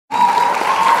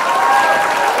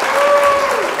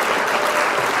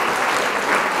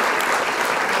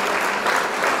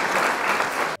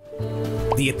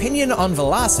opinion on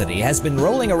velocity has been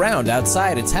rolling around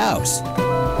outside its house.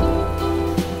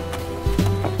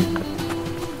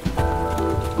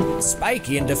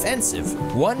 Spiky and defensive.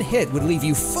 One hit would leave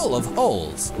you full of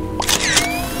holes.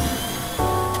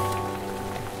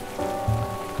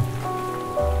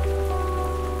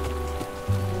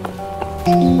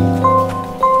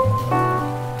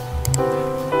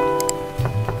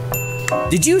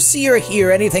 Did you see or hear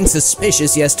anything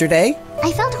suspicious yesterday?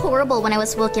 I felt horrible when I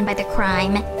was woken by the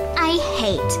crime. I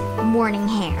hate morning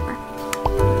hair.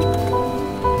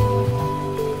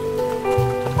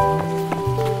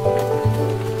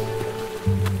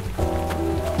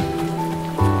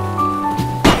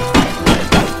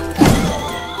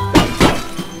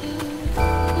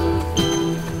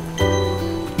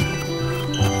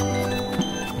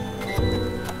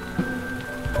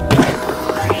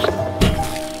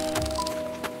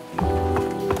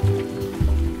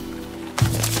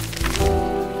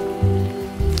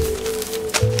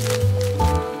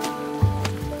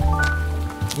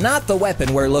 Not the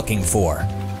weapon we're looking for.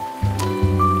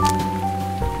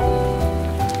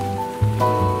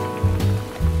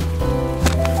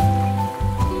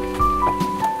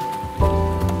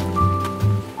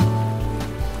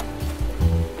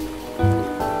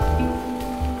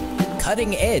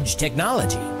 Cutting-edge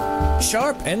technology.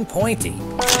 Sharp and pointy.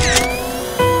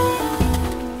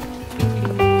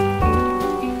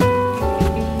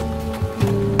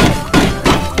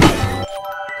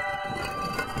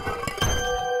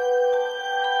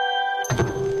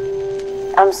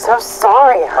 I'm so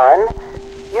sorry, hun.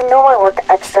 You know I work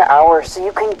extra hours so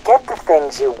you can get the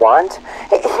things you want.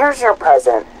 Here's your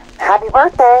present. Happy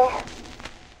birthday.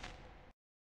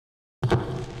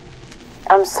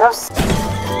 I'm so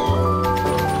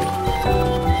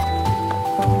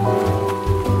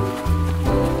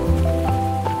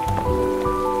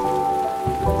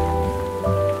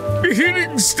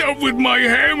Hitting stuff with my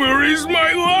hammer is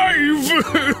my life!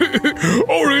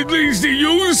 Or at least it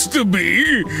used to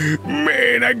be!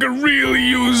 Man, I could really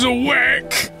use a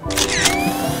whack!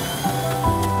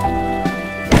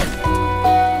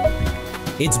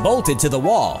 It's bolted to the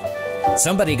wall.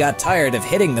 Somebody got tired of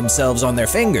hitting themselves on their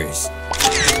fingers.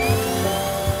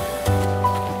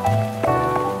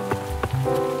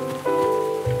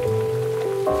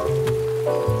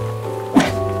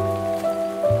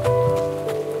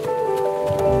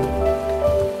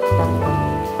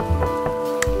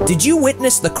 Did you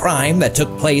witness the crime that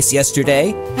took place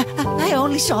yesterday? I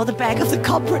only saw the bag of the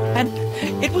culprit, and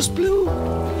it was blue.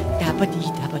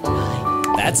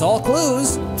 Dabba-dee-dabba-die. That's all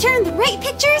clues. Turn the right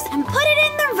pictures and put it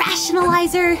in the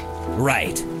rationalizer.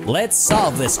 Right. Let's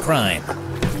solve this crime.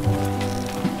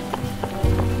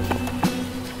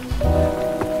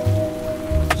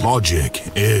 Logic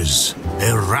is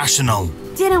irrational.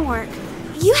 Didn't work.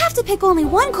 You have to pick only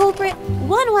one culprit,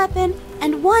 one weapon,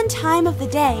 and one time of the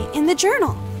day in the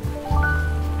journal.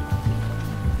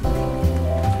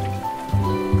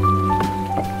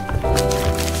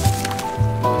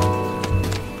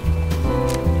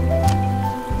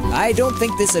 I don't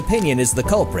think this opinion is the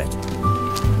culprit.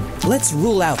 Let's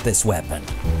rule out this weapon.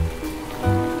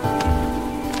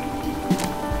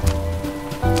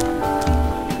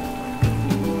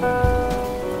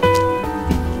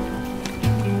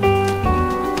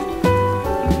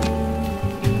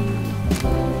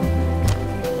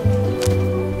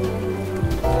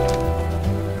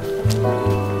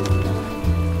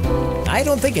 I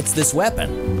don't think it's this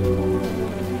weapon.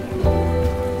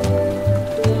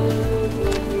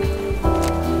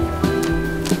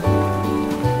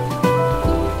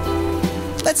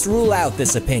 Let's rule out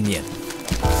this opinion.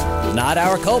 Not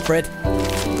our culprit.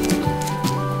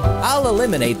 I'll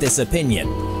eliminate this opinion.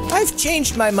 I've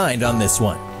changed my mind on this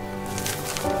one.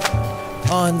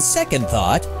 On second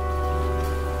thought,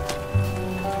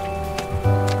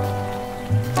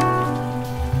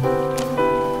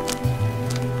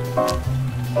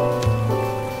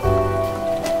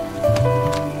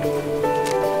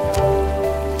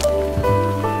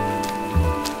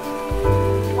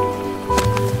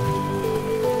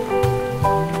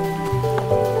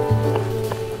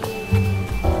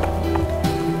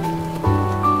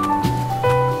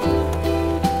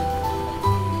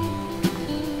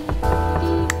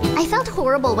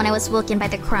 horrible when I was woken by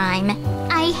the crime.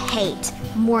 I hate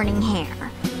morning hair.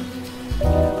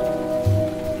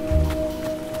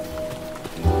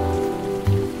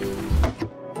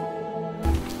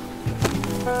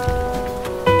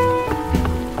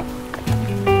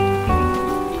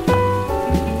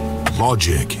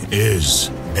 Logic is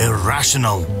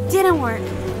irrational. Didn't work.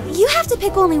 You have to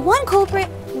pick only one culprit,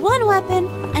 one weapon,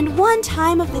 and one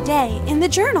time of the day in the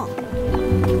journal.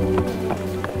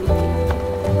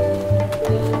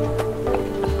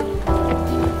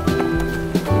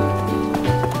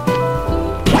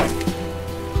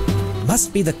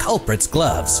 must be the culprit's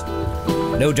gloves.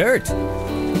 No dirt.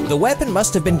 The weapon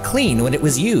must have been clean when it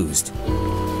was used.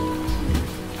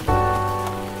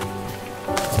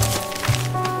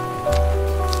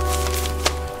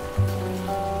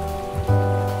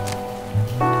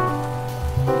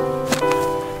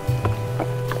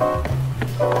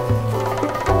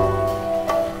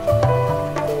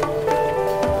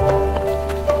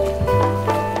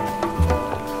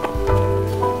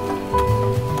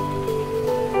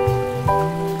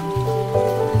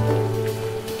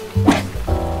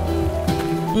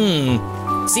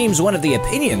 Seems one of the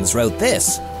opinions wrote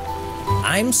this.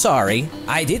 I'm sorry,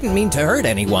 I didn't mean to hurt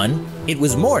anyone. It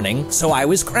was morning, so I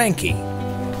was cranky.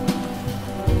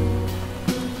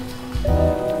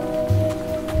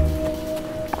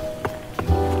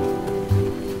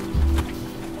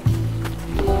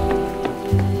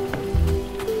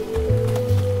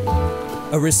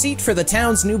 A receipt for the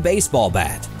town's new baseball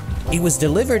bat. It was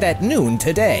delivered at noon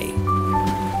today.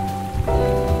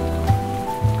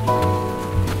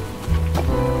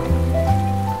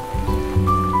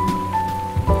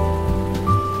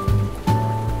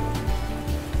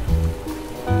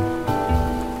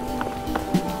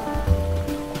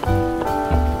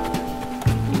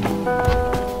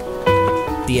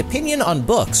 The opinion on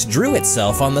books drew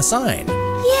itself on the sign.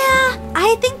 Yeah,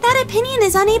 I think that opinion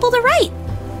is unable to write.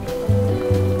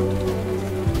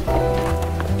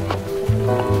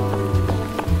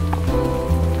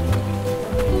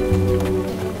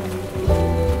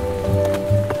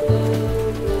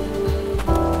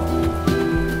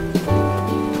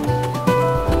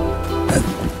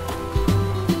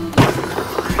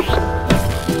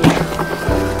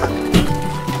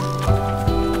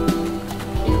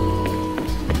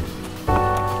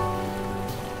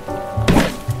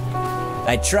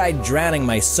 I tried drowning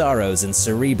my sorrows in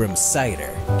cerebrum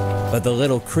cider, but the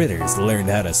little critters learned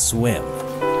how to swim.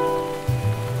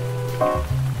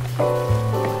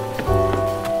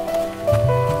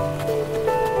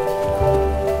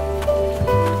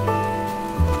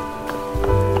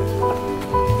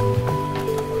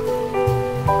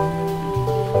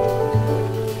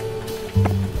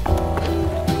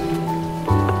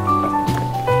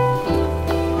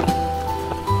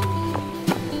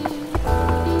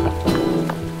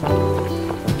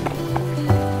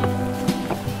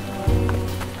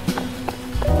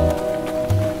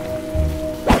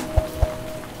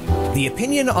 The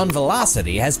opinion on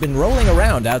velocity has been rolling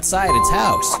around outside its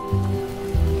house.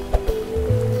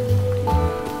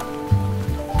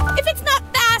 If it's not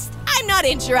fast, I'm not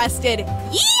interested.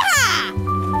 Yeehaw!